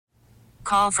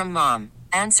call from mom.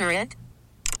 Answer it.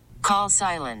 Call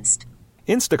silenced.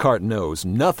 Instacart knows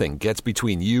nothing gets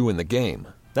between you and the game.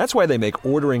 That's why they make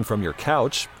ordering from your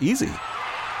couch easy.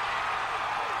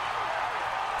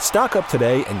 Stock up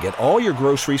today and get all your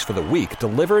groceries for the week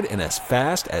delivered in as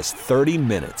fast as 30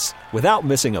 minutes without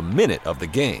missing a minute of the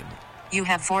game. You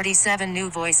have 47 new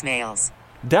voicemails.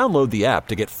 Download the app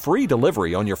to get free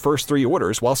delivery on your first 3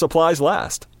 orders while supplies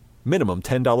last. Minimum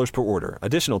 $10 per order.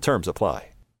 Additional terms apply.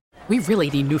 We really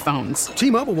need new phones.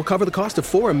 T-Mobile will cover the cost of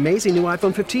 4 amazing new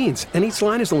iPhone 15s, and each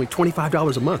line is only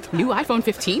 $25 a month. New iPhone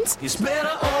 15s? It's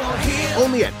better over here.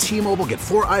 Only at T-Mobile, get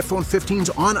 4 iPhone 15s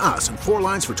on us and 4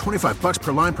 lines for $25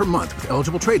 per line per month with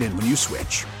eligible trade-in when you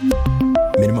switch.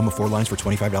 Minimum of 4 lines for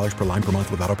 $25 per line per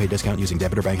month with autopay discount using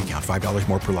debit or bank account. $5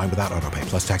 more per line without autopay,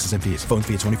 plus taxes and fees. Phone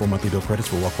fee at 24 monthly bill credits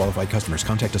for well-qualified customers.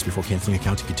 Contact us before canceling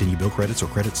account to continue bill credits or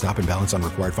credit stop and balance on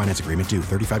required finance agreement due.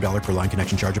 $35 per line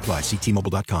connection charge applies. See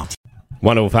T-Mobile.com.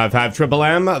 105.5 Triple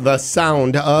M, the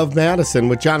sound of Madison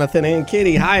with Jonathan and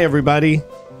Kitty. Hi, everybody.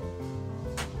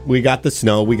 We got the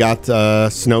snow. We got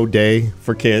snow day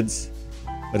for kids.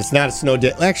 But it's not a snow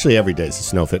day. Actually, every day is a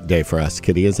snow fit day for us,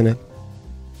 Kitty, isn't it?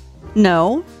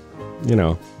 No. You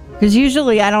know. Because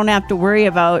usually I don't have to worry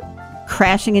about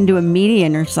crashing into a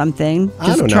median or something.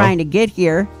 Just trying to get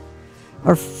here.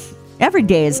 Or every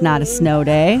day is not a snow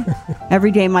day. Every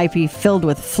day might be filled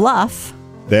with fluff.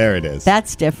 There it is.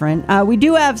 That's different. We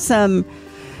do have some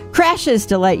crashes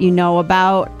to let you know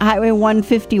about. Highway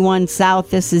 151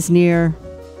 South. This is near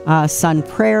Sun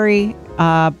Prairie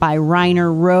by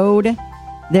Reiner Road.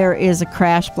 There is a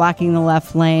crash blocking the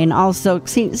left lane. Also,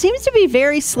 seems to be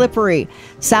very slippery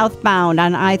southbound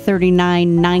on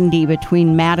I-39-90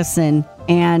 between Madison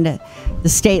and the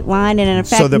state line. And in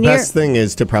fact, so the best thing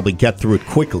is to probably get through it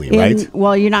quickly, right?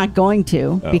 Well, you're not going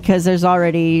to because there's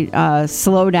already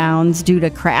slowdowns due to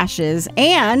crashes.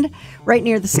 And right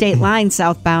near the state line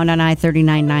southbound on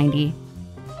I-39-90,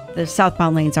 the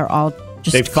southbound lanes are all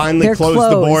just They finally closed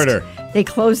the border. They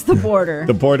closed the border.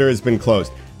 The border has been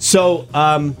closed. So,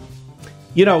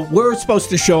 we're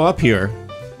supposed to show up here,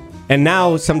 and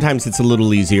now sometimes it's a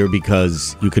little easier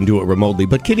because you can do it remotely,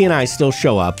 but Kitty and I still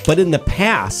show up. But in the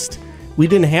past, we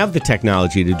didn't have the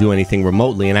technology to do anything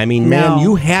remotely, and I mean, man,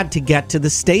 you had to get to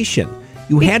the station.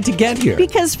 You had to get here.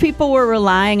 Because people were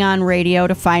relying on radio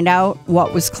to find out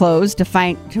what was closed, to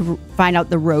find out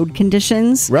the road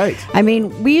conditions. Right. I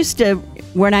mean, we used to,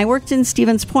 when I worked in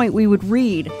Stevens Point, we would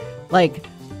read, like,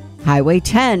 Highway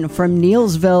 10 from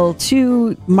Neilsville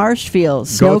to Marshfield,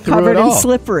 snow-covered and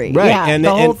slippery. Right. Yeah,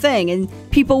 the whole thing. And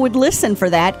people would listen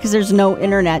for that because there's no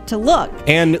internet to look.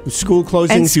 And school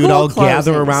closings, you would all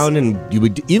gather around, and you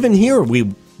would, even here,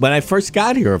 when I first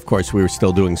got here, of course, we were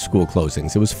still doing school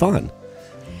closings. It was fun.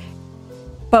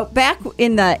 But back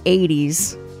in the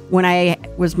 80s, when I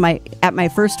was at my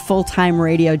first full-time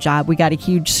radio job, we got a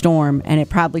huge storm, and it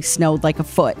probably snowed like a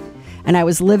foot. And I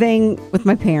was living with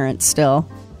my parents still.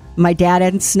 My dad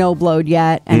hadn't snowblowed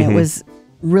yet, and it was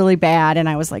really bad, and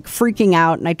I was like freaking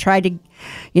out, and I tried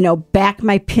to, back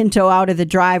my Pinto out of the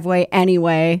driveway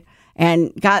anyway,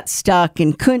 and got stuck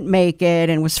and couldn't make it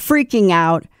and was freaking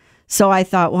out. So I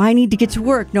thought, well, I need to get to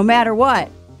work no matter what.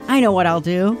 I know what I'll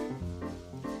do.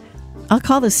 I'll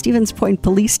call the Stevens Point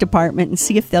Police Department and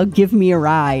see if they'll give me a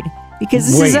ride. Because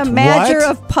this is a matter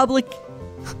of public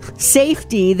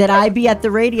safety that I be at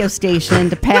the radio station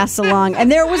to pass along.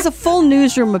 And there was a full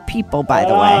newsroom of people, by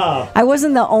the way. I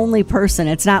wasn't the only person.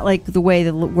 It's not like the way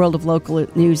the world of local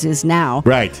news is now.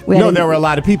 Right. There were a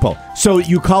lot of people. So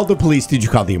you called the police. Did you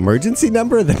call the emergency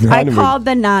number or the non-emergency? I called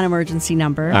the non-emergency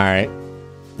number. All right.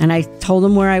 And I told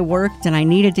them where I worked and I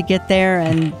needed to get there.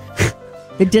 And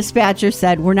the dispatcher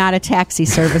said, "We're not a taxi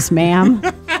service, ma'am."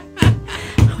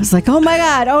 I was like, oh my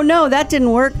God, oh no, that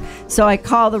didn't work. So I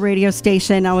called the radio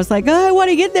station. I was like, I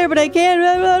want to get there, but I can't.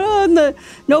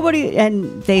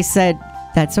 And they said,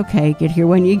 that's okay. Get here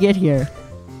when you get here.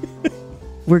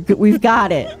 We've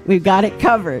got it. We've got it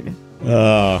covered.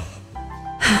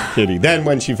 Kitty. Then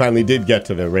when she finally did get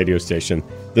to the radio station,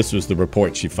 this was the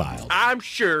report she filed. I'm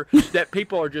sure that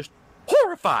people are just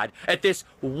horrified at this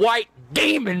white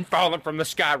demon falling from the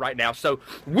sky right now. So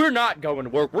we're not going to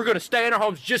work. We're going to stay in our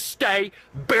homes. Just stay.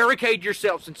 Barricade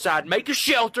yourselves inside. Make a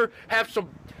shelter. Have some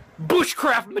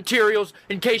bushcraft materials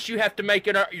in case you have to make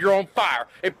it your own fire.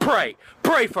 And pray.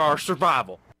 Pray for our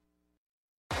survival.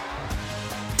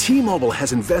 T-Mobile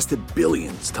has invested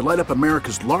billions to light up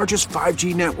America's largest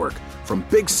 5G network, from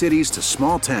big cities to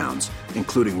small towns,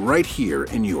 including right here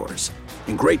in yours.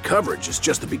 And great coverage is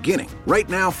just the beginning. Right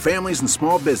now, families and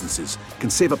small businesses can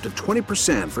save up to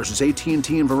 20% versus AT&T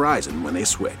and Verizon when they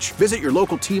switch. Visit your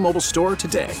local T-Mobile store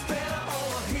today.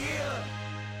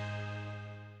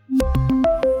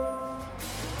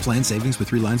 Plan savings with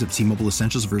 3 lines of T-Mobile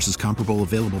Essentials versus comparable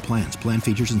available plans. Plan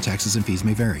features and taxes and fees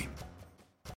may vary.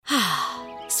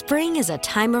 Spring is a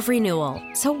time of renewal,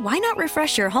 so why not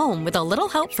refresh your home with a little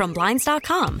help from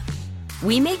Blinds.com?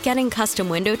 We make getting custom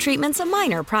window treatments a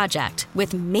minor project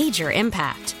with major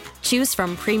impact. Choose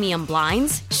from premium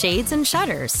blinds, shades, and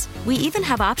shutters. We even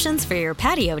have options for your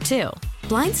patio, too.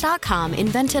 Blinds.com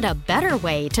invented a better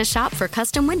way to shop for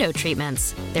custom window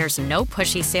treatments. There's no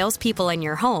pushy salespeople in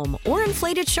your home or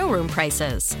inflated showroom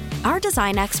prices. Our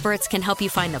design experts can help you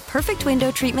find the perfect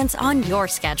window treatments on your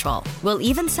schedule. We'll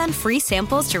even send free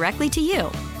samples directly to you.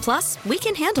 Plus, we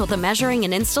can handle the measuring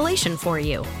and installation for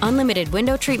you. Unlimited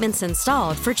window treatments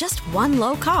installed for just one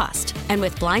low cost. And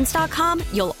with Blinds.com,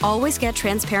 you'll always get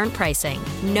transparent pricing.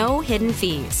 No hidden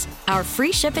fees. Our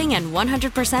free shipping and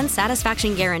 100%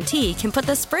 satisfaction guarantee can put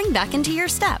the spring back into your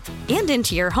step and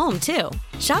into your home, too.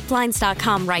 Shop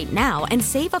Blinds.com right now and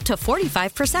save up to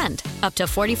 45%. Up to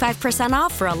 45%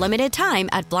 off for a limited time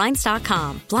at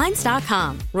Blinds.com.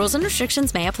 Blinds.com. Rules and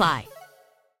restrictions may apply.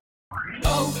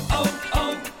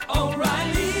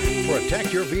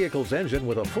 Protect your vehicle's engine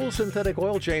with a full synthetic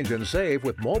oil change and save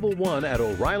with Mobil 1 at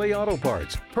O'Reilly Auto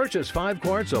Parts. Purchase 5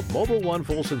 quarts of Mobil 1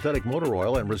 full synthetic motor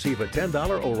oil and receive a $10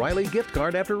 O'Reilly gift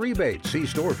card after rebate. See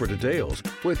store for details.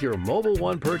 With your Mobil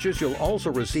 1 purchase, you'll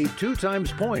also receive 2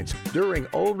 times points during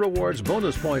O Rewards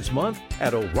Bonus Points Month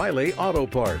at O'Reilly Auto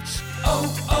Parts.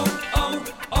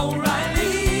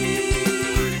 O'Reilly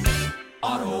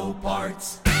Auto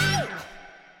Parts.